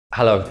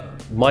Hello,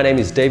 my name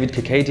is David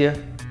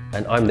Kukadia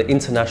and I'm the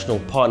International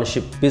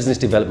Partnership Business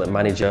Development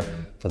Manager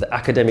for the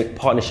Academic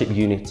Partnership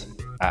Unit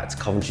at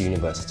Coventry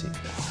University.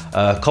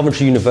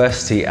 Coventry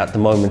University at the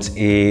moment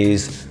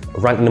is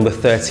ranked number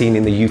 13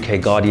 in the UK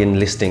Guardian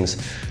listings,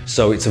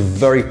 so it's a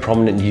very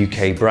prominent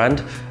UK brand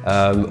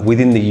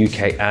within the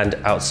UK and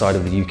outside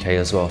of the UK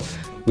as well.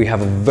 We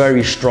have a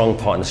very strong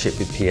partnership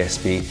with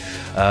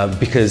PSB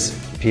because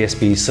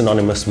PSB is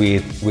synonymous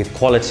with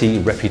quality,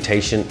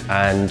 reputation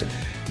and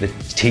the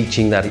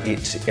teaching that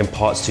it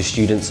imparts to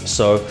students.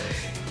 So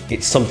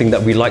it's something that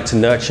we like to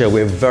nurture.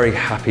 We're very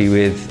happy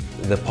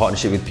with the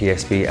partnership with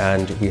PSB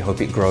and we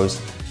hope it grows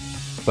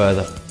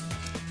further.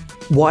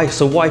 Why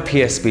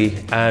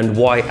PSB and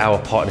why our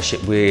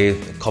partnership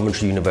with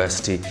Coventry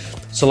University?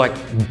 So like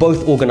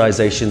both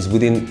organizations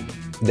within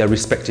their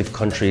respective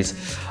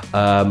countries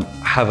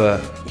have a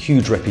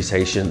huge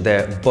reputation.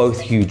 They're both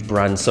huge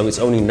brands, so it's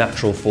only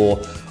natural for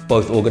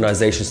both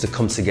organizations to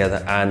come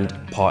together and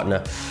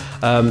partner.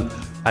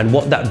 And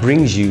what that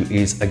brings you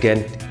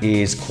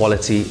is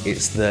quality.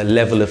 It's the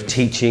level of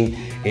teaching,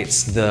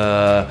 it's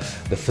the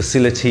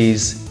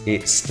facilities,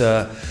 it's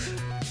the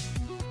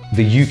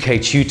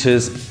UK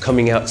tutors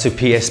coming out to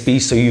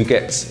PSB, so you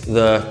get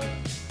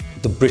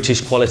the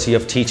British quality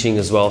of teaching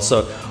as well.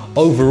 So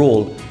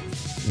overall,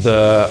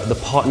 the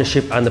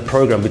partnership and the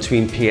program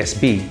between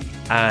PSB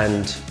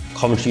and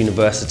Coventry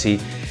University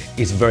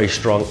is very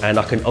strong, and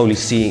I can only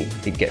see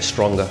it get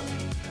stronger.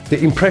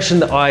 The impression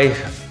that I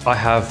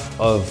have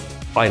of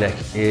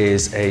INEC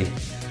is a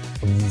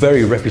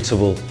very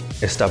reputable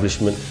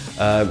establishment.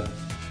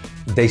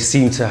 They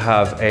seem to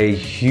have a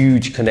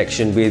huge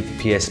connection with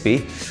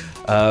PSB,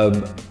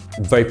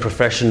 very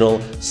professional,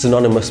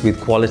 synonymous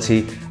with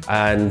quality,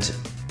 and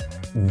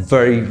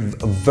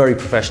very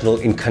professional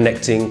in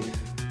connecting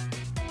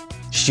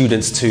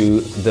students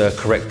to the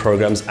correct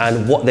programs.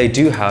 And what they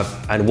do have,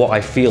 and what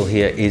I feel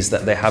here, is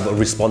that they have a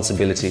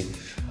responsibility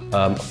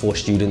for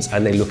students,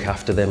 and they look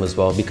after them as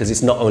well, because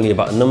it's not only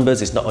about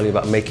numbers, it's not only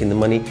about making the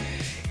money,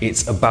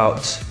 it's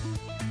about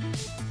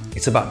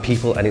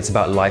people and it's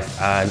about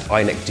life, and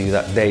INEC do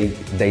that.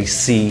 They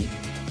see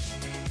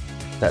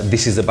that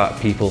this is about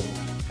people,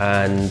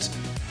 and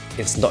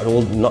it's not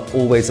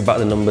always about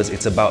the numbers.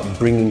 It's about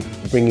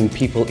bringing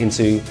people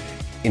into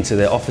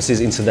their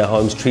offices, into their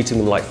homes, treating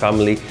them like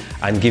family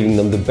and giving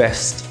them the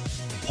best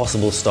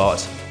possible start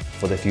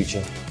for their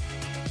future.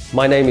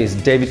 My name is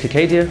David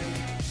Kukadia.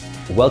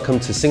 Welcome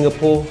to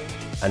Singapore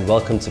and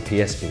welcome to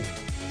PSB.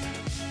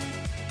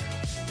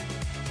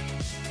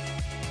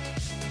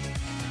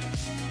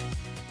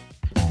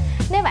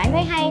 Nếu bạn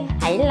thấy hay,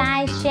 hãy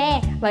like,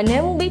 share và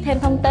nếu muốn biết thêm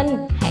thông tin,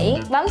 hãy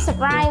bấm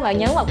subscribe và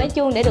nhấn vào cái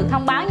chuông để được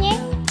thông báo nhé.